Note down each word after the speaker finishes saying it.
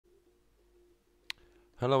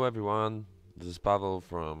Hello everyone, this is Pavel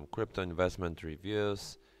from Crypto Investment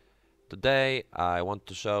Reviews. Today I want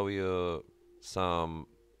to show you some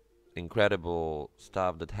incredible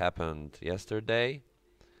stuff that happened yesterday.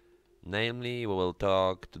 Namely, we will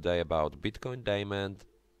talk today about BitcoinDiamond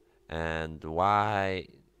and why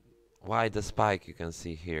the spike you can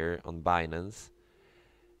see here on Binance.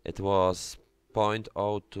 It was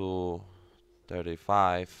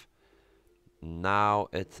 0.0235. Now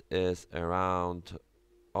it is around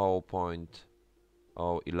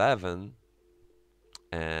 0.011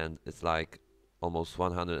 and it's like almost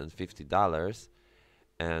 $150.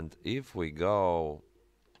 And if we go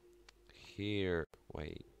here,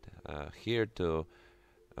 here to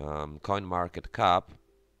coin market cap,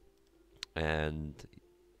 and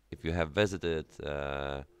if you have visited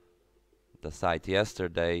the site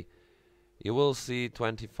yesterday, you will see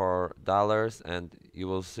 $24, and you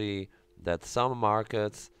will see that some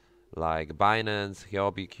markets like Binance,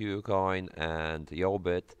 Huobi, Kucoin, and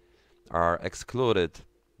Yobit are excluded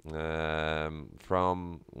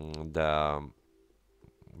from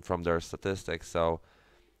their statistics. So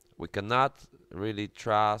we cannot really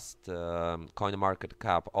trust coin market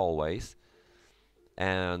cap always.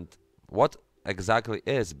 And what exactly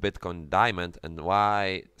is BitcoinDiamond and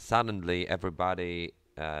why suddenly everybody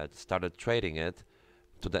started trading it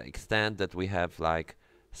to the extent that we have like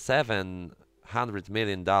 $700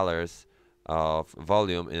 million of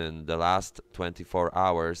volume in the last 24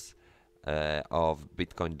 hours of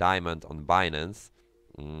BitcoinDiamond on Binance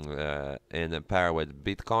in a pair with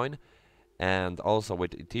Bitcoin and also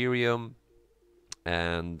with Ethereum.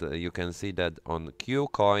 And you can see that on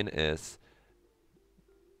Kucoin is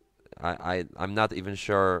I'm not even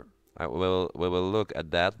sure. We will look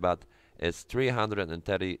at that, but it's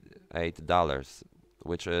 $338,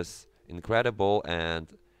 which is incredible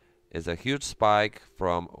and is a huge spike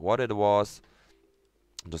from what it was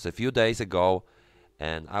just a few days ago.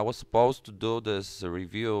 And I was supposed to do this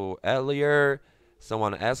review earlier.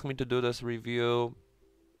 Someone asked me to do this review.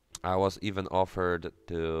 I was even offered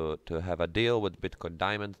to have a deal with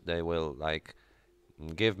BitcoinDiamond. They will like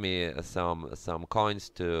give me some coins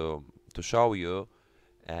to show you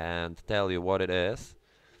and tell you what it is.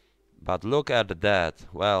 But look at that.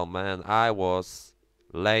 Well, man, I was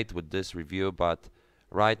late with this review, but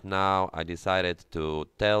right now I decided to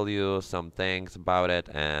tell you some things about it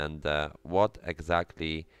and what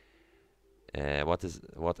exactly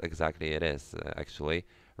it is actually.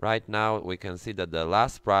 Right now we can see that the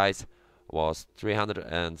last price was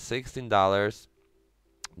 $316.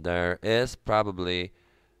 There is probably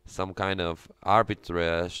some kind of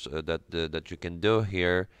arbitrage that you can do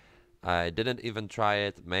here. I didn't even try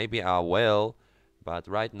it. Maybe I will, but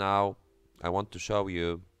right now I want to show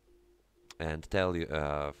you and tell you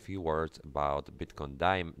a few words about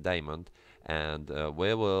BitcoinDiamond, and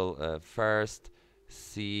we will first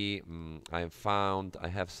see. I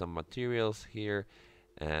have some materials here,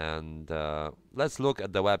 and let's look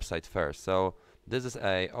at the website first. So this is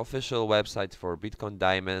a official website for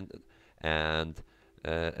BitcoinDiamond, and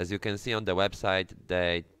as you can see on the website,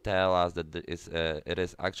 they tell us that it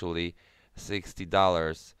is actually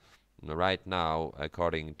 $60 right now,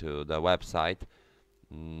 according to the website.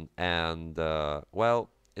 And well,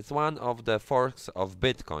 it's one of the forks of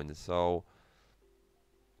Bitcoin. So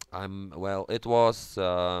it was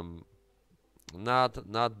not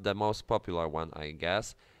the most popular one, I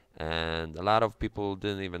guess, and a lot of people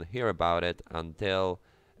didn't even hear about it until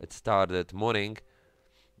it started mooning.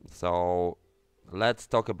 So let's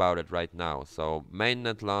talk about it right now. So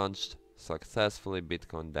mainnet launched successfully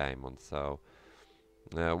BitcoinDiamond. So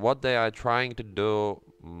what they are trying to do,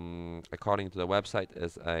 according to the website,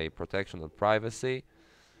 is a protection of privacy,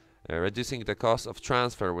 reducing the cost of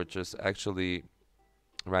transfer, which is actually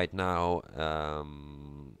right now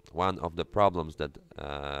one of the problems that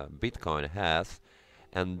Bitcoin has.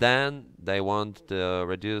 And then they want to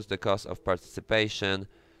reduce the cost of participation.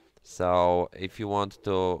 So if you want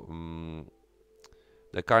to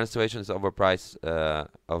the current situation is overpriced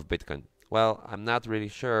of Bitcoin. Well, I'm not really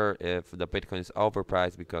sure if the Bitcoin is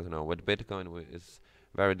overpriced because with Bitcoin it's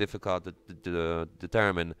very difficult to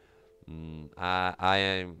determine.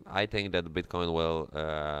 I think that Bitcoin will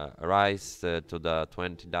rise to the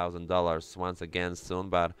 $20,000 once again soon,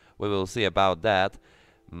 but we will see about that.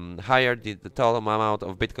 Higher the total amount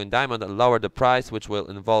of BitcoinDiamond and lower the price, which will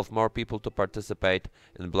involve more people to participate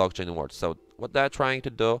in blockchain world. So what they're trying to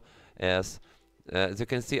do is, as you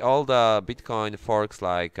can see, all the Bitcoin forks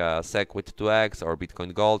like SegWit 2x or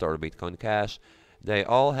Bitcoin Gold or Bitcoin Cash, they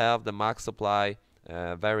all have the max supply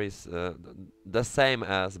the same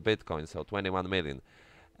as Bitcoin, so 21 million.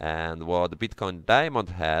 And what BitcoinDiamond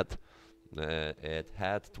had it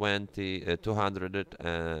had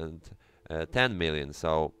 210 million,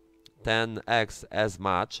 so 10x as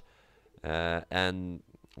much, and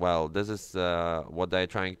well, this is what they're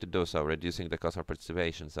trying to do, so reducing the cost of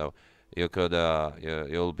participation. So you could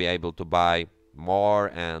you'll be able to buy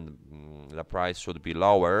more, and the price should be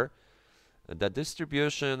lower. The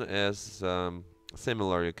distribution is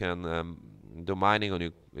similar. You can do mining, or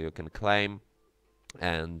you can claim,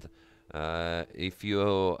 and if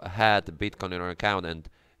you had Bitcoin in your account and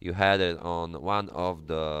you had it on one of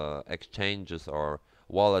the exchanges or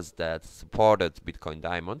wallets that supported Bitcoin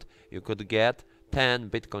Diamond, you could get 10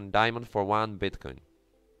 Bitcoin Diamond for 1 Bitcoin.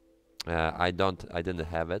 I didn't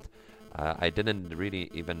have it. I didn't really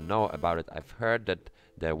even know about it. I've heard that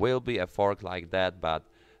there will be a fork like that, but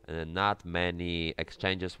not many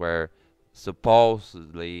exchanges were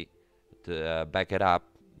supposedly to back it up.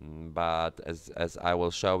 But as I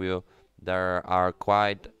will show you, there are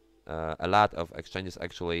quite a lot of exchanges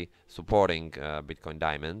actually supporting Bitcoin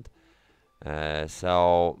Diamond.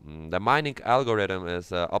 The mining algorithm is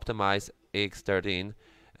optimized X13,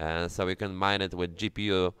 so you can mine it with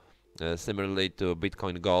GPU similarly to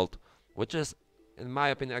Bitcoin Gold, which is, in my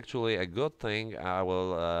opinion, actually a good thing. I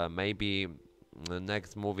will maybe in the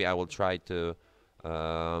next movie I will try to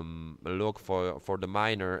look for the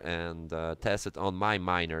miner and test it on my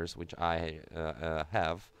miners, which I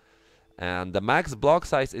have. And the max block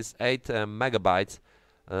size is 8 megabytes,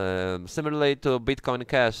 similarly to Bitcoin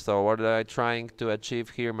Cash. So what are they trying to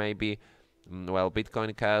achieve here? Maybe, well,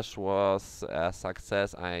 Bitcoin Cash was a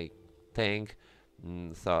success, I think.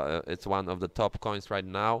 So it's one of the top coins right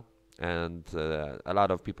now, and a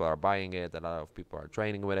lot of people are buying it. A lot of people are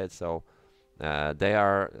trading with it. So they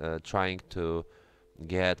are trying to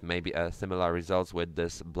get maybe a similar results with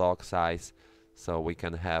this block size, so we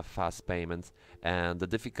can have fast payments. And the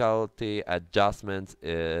difficulty adjustment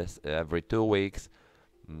is every 2 weeks.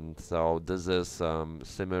 So this is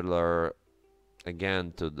similar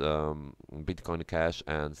again to the Bitcoin Cash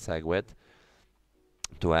and SegWit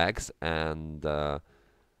 2x, and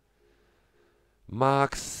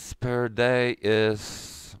max per day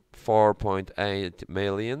is 4.8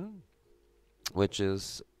 million, which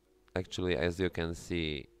is actually, as you can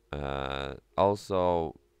see,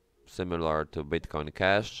 also similar to Bitcoin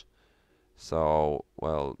Cash. So,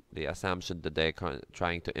 well, the assumption that they're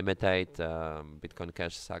trying to imitate Bitcoin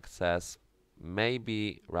Cash success may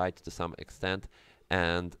be right to some extent,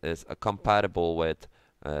 and is compatible with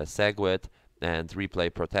SegWit and replay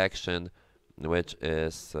protection, which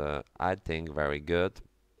is, I think, very good.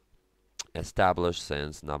 Established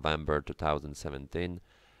since November 2017.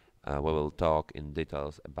 We will talk in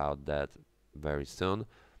details about that very soon.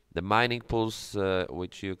 The mining pools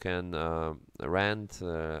which you can rent,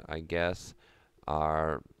 I guess,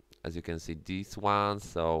 are, as you can see, these ones.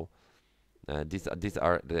 So these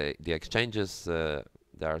are the exchanges that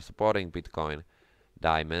are supporting Bitcoin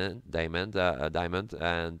Diamond,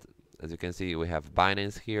 and as you can see, we have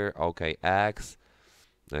Binance here, OKX,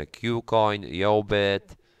 Kucoin,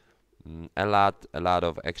 Yobit, a lot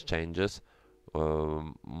of exchanges.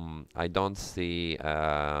 I don't see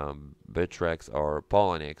Bittrex or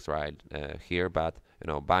Poloniex right here, but you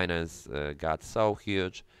know, Binance got so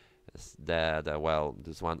huge that well,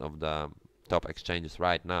 this is one of the top exchanges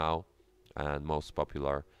right now and most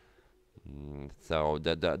popular. So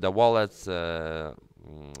the wallets that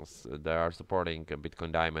are supporting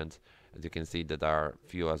Bitcoin Diamond, as you can see, that are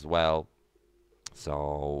few as well.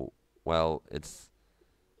 So well, it's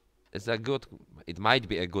a good, it might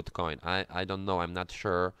be a good coin. I don't know, I'm not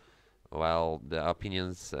sure. Well, the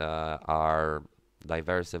opinions are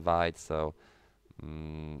diversified, so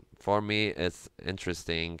for me it's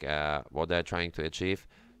interesting what they're trying to achieve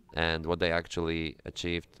and what they actually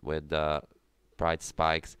achieved with the price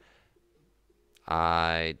spikes.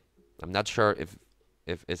 I'm not sure if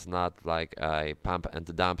it's not like a pump and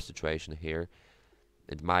dump situation here.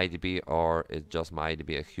 It might be, or it just might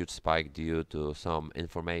be a huge spike due to some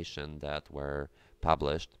information that were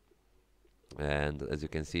published. And as you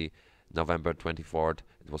can see, November 24th,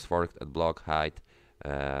 it was forked at block height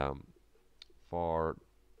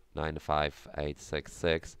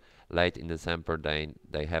 495866. Late in December,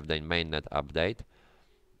 they have the mainnet update,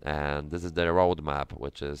 and this is the roadmap,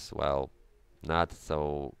 which is, well, not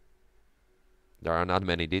so. There are not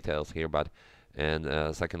many details here, but in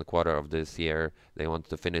second quarter of this year, they want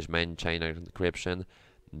to finish main chain encryption.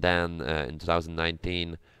 Then in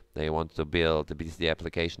 2019, they want to build the BTC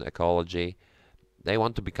application ecology. They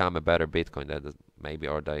want to become a better Bitcoin, that is maybe,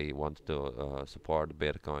 or they want to support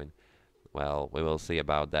Bitcoin. Well, we will see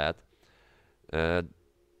about that.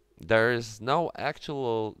 There is no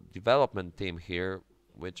actual development team here.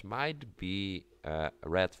 which might be a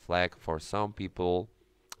red flag for some people.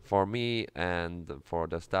 For me and for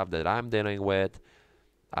the stuff that I'm dealing with,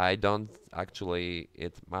 I don't actually,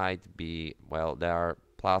 it might be, well, there are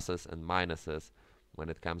pluses and minuses when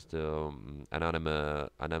it comes to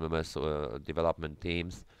anonymous development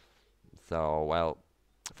teams. So, well,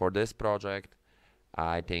 for this project,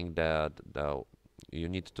 I think that you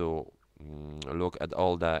need to look at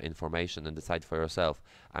all the information and decide for yourself.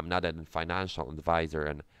 I'm not a financial advisor,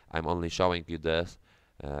 and I'm only showing you this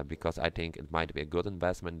because I think it might be a good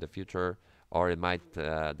investment in the future, or it might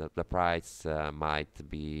the price might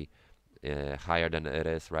be higher than it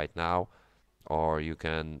is right now, or you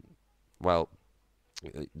can, well,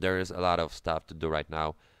 there is a lot of stuff to do right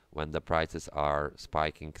now when the prices are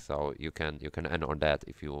spiking, so you can earn on that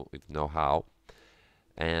if you know how.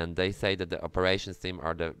 And they say that the operations team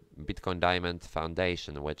are the BitcoinDiamond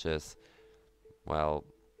Foundation, which is, well,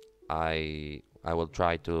 I will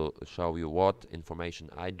try to show you what information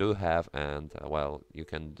I do have, and well, you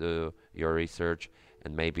can do your research,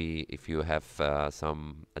 and maybe if you have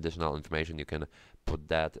some additional information, you can put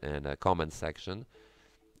that in a comment section.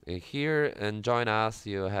 Here and join us,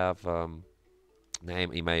 you have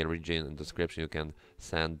name, email, region, and description. You can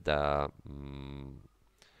send the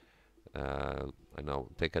I know,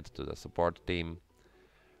 ticket to the support team.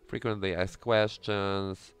 Frequently asked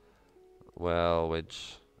questions, well,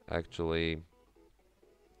 which actually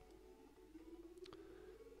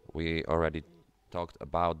we already talked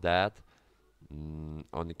about that.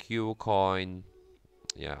 On Kucoin,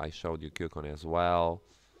 yeah, I showed you Kucoin as well.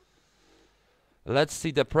 Let's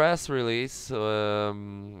see the press release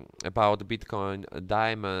about Bitcoin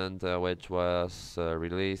Diamond, which was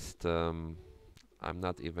released. I'm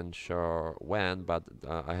not even sure when, but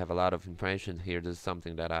I have a lot of information here. This is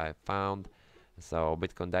something that I found. So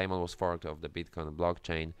Bitcoin Diamond was forked of the Bitcoin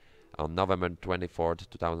blockchain on November 24th,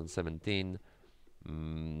 2017.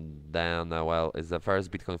 Then, well, it's the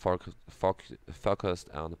first Bitcoin fork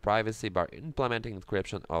focused on privacy by implementing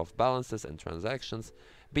encryption of balances and transactions.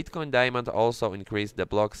 Bitcoin Diamond also increased the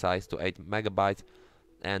block size to 8 megabytes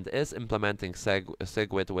and is implementing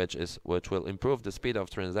SegWit, which will improve the speed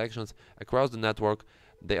of transactions across the network.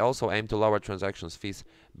 They also aim to lower transactions fees.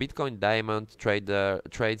 Bitcoin Diamond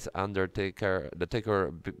trades under the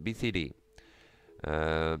ticker BCD.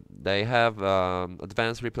 They have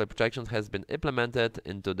advanced replay protection has been implemented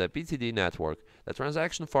into the BCD network. The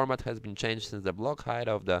transaction format has been changed since the block height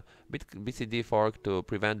of the BCD fork to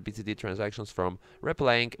prevent BCD transactions from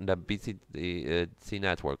replaying in the BCD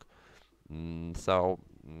network. So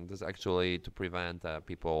this is actually to prevent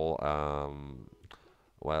people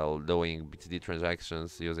while doing BTC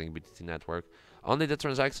transactions using BTC network. Only the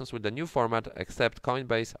transactions with the new format except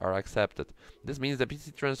Coinbase are accepted. This means the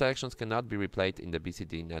BTC transactions cannot be replayed in the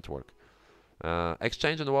BCD network.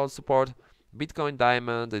 Exchange and wallet support. Bitcoin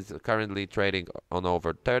Diamond is currently trading on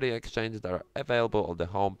over 30 exchanges that are available on the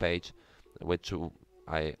home page, which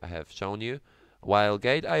I have shown you. While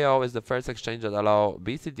Gate.io is the first exchange that allows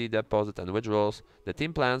BCD deposit and withdrawals, the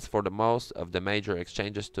team plans for the most of the major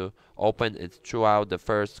exchanges to open it throughout the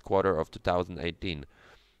first quarter of 2018.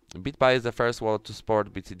 BitBuy is the first wallet to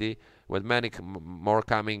support BCD, with many more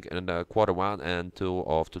coming in the quarter 1 and 2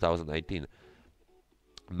 of 2018.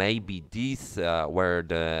 Maybe these were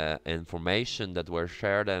the information that were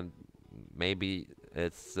shared, and maybe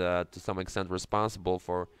it's to some extent responsible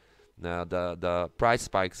for the price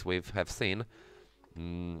spikes we have seen.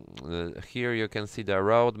 Here you can see the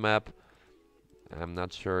roadmap. I'm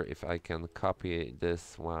not sure if I can copy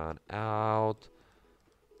this one out.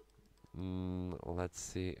 Let's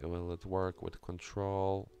see, will it work with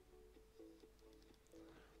control?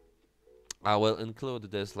 I will include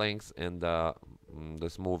these links in the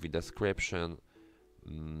this movie description.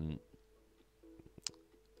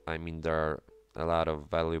 I mean, there are a lot of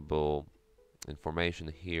valuable information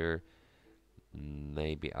here.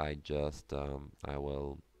 Maybe I just I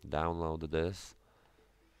will download this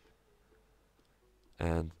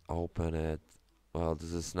and open it. Well,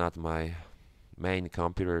 this is not my main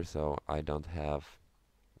computer, so I don't have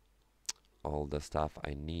all the stuff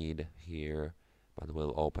I need here, but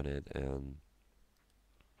we'll open it in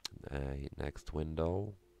a next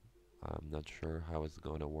window. I'm not sure how it's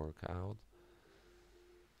gonna work out.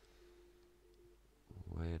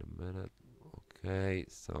 Wait a minute. Okay,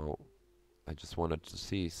 so I just wanted to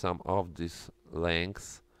see some of these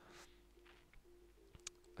links.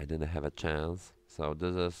 I didn't have a chance. So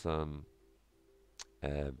this is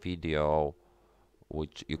a video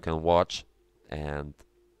which you can watch, and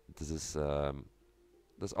this is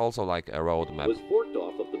there's also like a roadmap,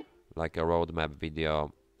 like a roadmap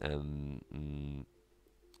video, and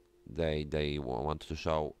they want to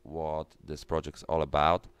show what this project's all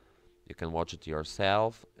about. You can watch it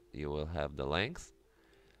yourself. You will have the links.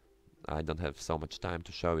 I don't have so much time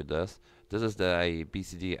to show you this. This is the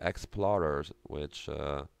BCD Explorer, which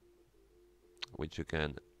you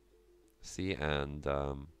can see and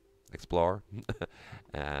explore.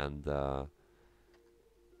 And well,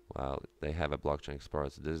 they have a blockchain explorer.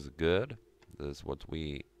 So this is good. This is what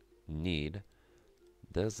we need.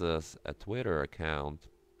 This is a Twitter account.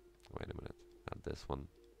 Wait a minute, not this one.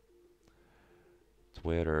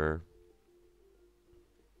 Twitter.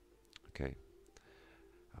 Okay,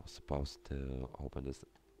 I was supposed to open this.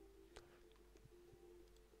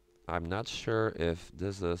 I'm not sure if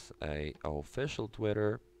this is a official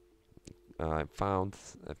Twitter. I found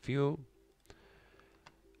a few,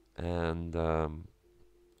 and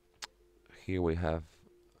here we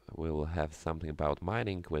will have something about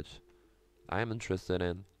mining, which I'm interested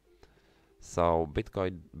in. So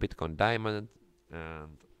BitcoinDiamond,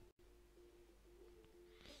 and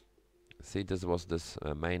see, this was this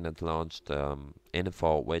mainnet launched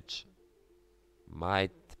info, which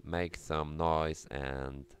might make some noise,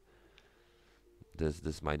 and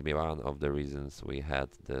this might be one of the reasons we had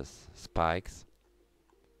this spikes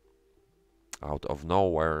out of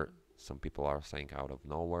nowhere. Some people are saying out of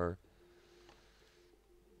nowhere.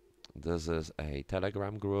 This is a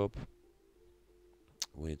Telegram group,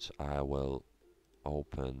 which I will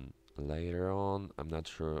open later on. I'm not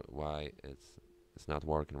sure why it's not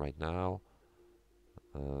working right now.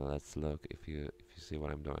 Let's look if you see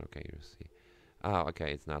what I'm doing. Okay, you see. Oh,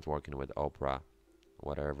 okay, it's not working with Opera.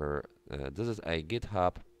 Whatever. This is a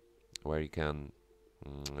GitHub where you can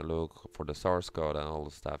look for the source code and all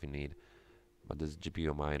the stuff you need. But this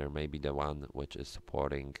GPU miner may be the one which is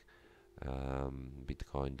supporting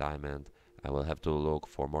BitcoinDiamond. I will have to look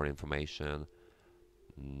for more information.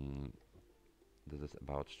 This is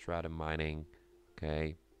about stratum mining.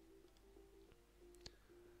 Okay.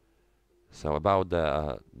 So about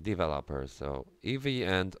the developers, so EV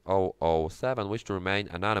and zero zero 007 wish to remain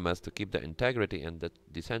anonymous to keep the integrity and the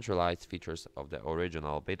decentralized features of the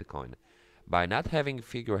original Bitcoin. By not having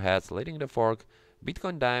figureheads leading the fork,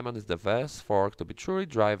 BitcoinDiamond is the first fork to be truly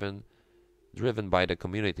driven by the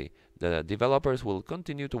community. The developers will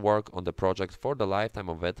continue to work on the project for the lifetime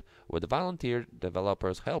of it, with volunteer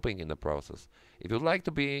developers helping in the process. If you'd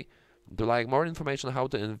like more information on how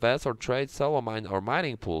to invest or trade solo mine or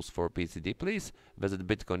mining pools for BCD, please visit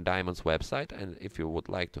BitcoinDiamond's website. And if you would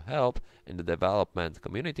like to help in the development,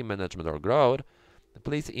 community management, or growth,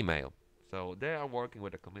 please email. So they are working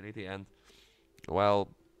with the community, and well,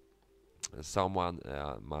 someone,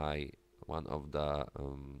 one of the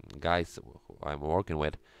guys who I'm working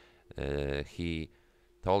with, he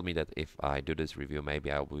told me that if I do this review,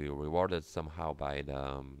 maybe I'll be rewarded somehow by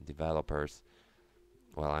the developers.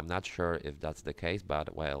 Well, I'm not sure if that's the case,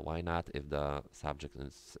 but well, why not if the subject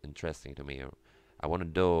is interesting to me? I want to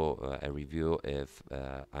do a review if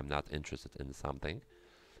I'm not interested in something.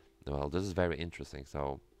 Well, this is very interesting,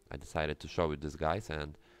 so I decided to show you this, guys,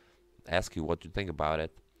 and ask you what you think about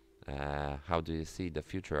it. How do you see the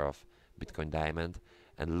future of BitcoinDiamond?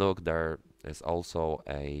 And look, there is also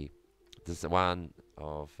this is one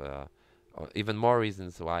of even more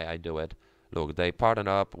reasons why I do it. Look, they partnered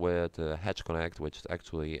up with HedgeConnect, which is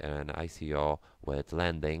actually an ICO with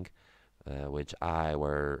lending, which I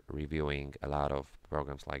were reviewing a lot of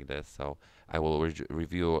programs like this. So I will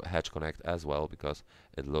review HedgeConnect as well because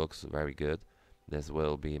it looks very good. This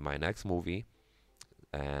will be my next movie,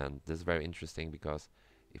 and this is very interesting because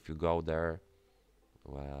if you go there,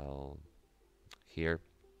 well, here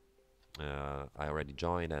I already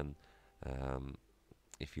joined, and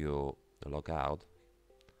if you log out,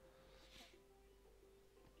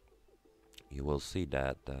 you will see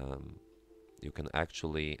that you can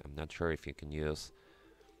actually, I'm not sure if you can use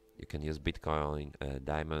Bitcoin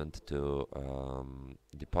Diamond to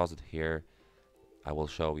deposit here. I will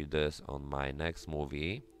show you this on my next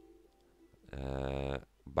movie,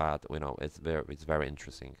 but you know, it's very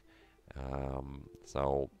interesting.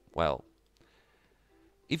 So well,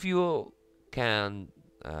 if you can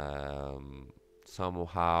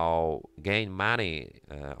somehow gain money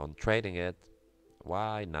on trading it,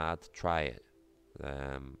 why not try it?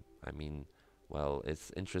 I mean, well,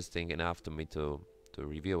 it's interesting enough to me to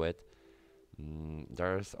review it.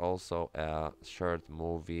 There's also a short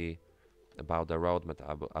movie about the roadmap.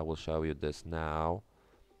 I will show you this now.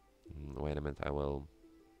 Wait a minute, I will.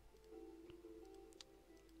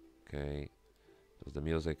 Okay, because the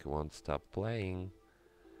music won't stop playing.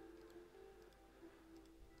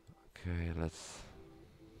 Okay, let's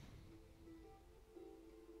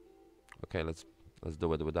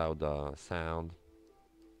do it without the sound.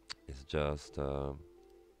 It's just there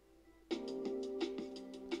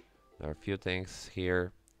are a few things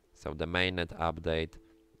here. So the mainnet update,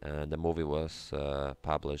 the movie was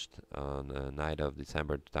published on the night of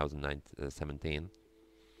December 2017.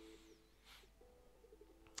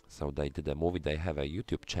 So they did a movie. They have a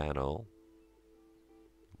YouTube channel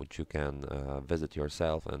which you can visit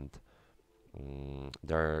yourself, and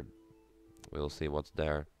there we'll see what's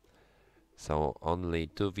there. So only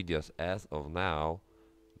 2 videos as of now,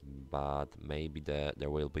 but maybe there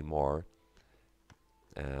will be more.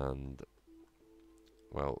 And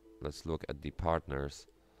well, let's look at the partners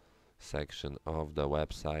section of the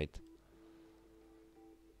website.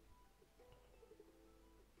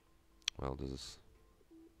 Well, this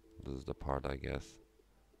is the part, I guess.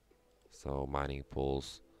 So mining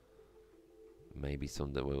pools, maybe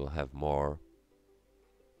soon that we will have more.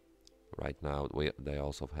 Right now they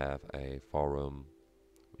also have a forum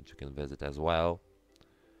which you can visit as well.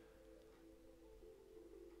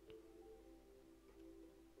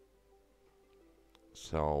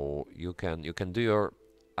 So you can do your,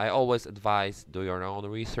 I always advise, do your own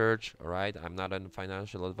research. All right, I'm not a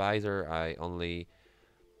financial advisor. I only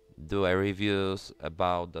do a reviews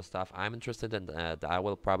about the stuff I'm interested in, that I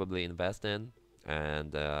will probably invest in.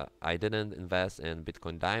 And I didn't invest in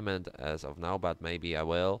BitcoinDiamond as of now, but maybe I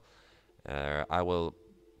will. I will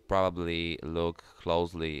probably look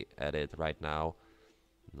closely at it right now.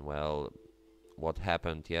 Well, what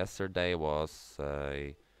happened yesterday was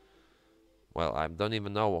well, I don't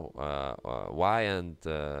even know why and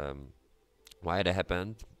why it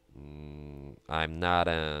happened. I'm not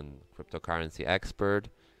a cryptocurrency expert.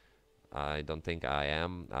 I don't think I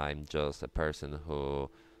am. I'm just a person who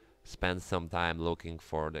spends some time looking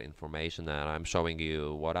for the information, and I'm showing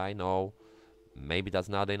you what I know. Maybe that's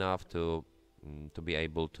not enough to be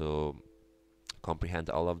able to comprehend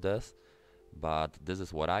all of this, but this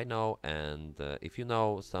is what I know. And if you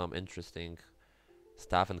know some interesting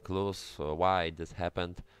stuff and clues why this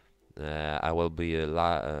happened, I will be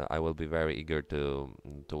I will be very eager to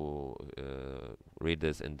read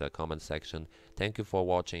this in the comment section. Thank you for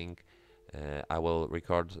watching. I will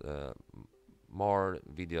record more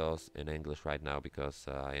videos in English right now because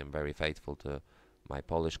I am very faithful to my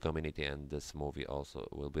Polish community, and this movie also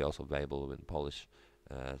will be also available in Polish.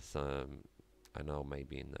 I know,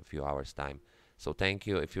 maybe in a few hours time. So thank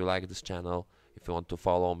you. If you like this channel, if you want to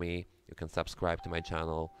follow me, you can subscribe to my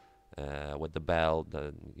channel with the bell.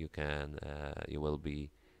 Then you will be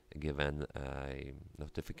given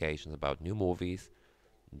notifications about new movies.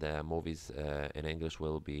 The movies in English uh,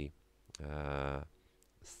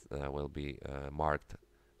 will be marked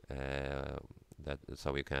that,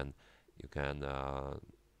 so you can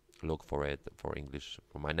look for it for English,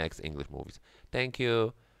 for my next English movies. Thank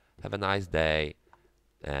you. Have a nice day,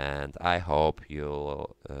 and I hope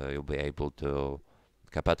you'll be able to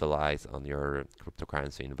capitalize on your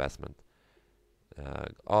cryptocurrency investment.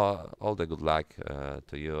 All the good luck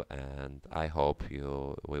to you, and I hope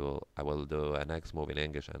I will do a next movie in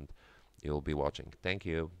English, and you'll be watching. Thank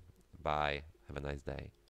you. Bye. Have a nice day.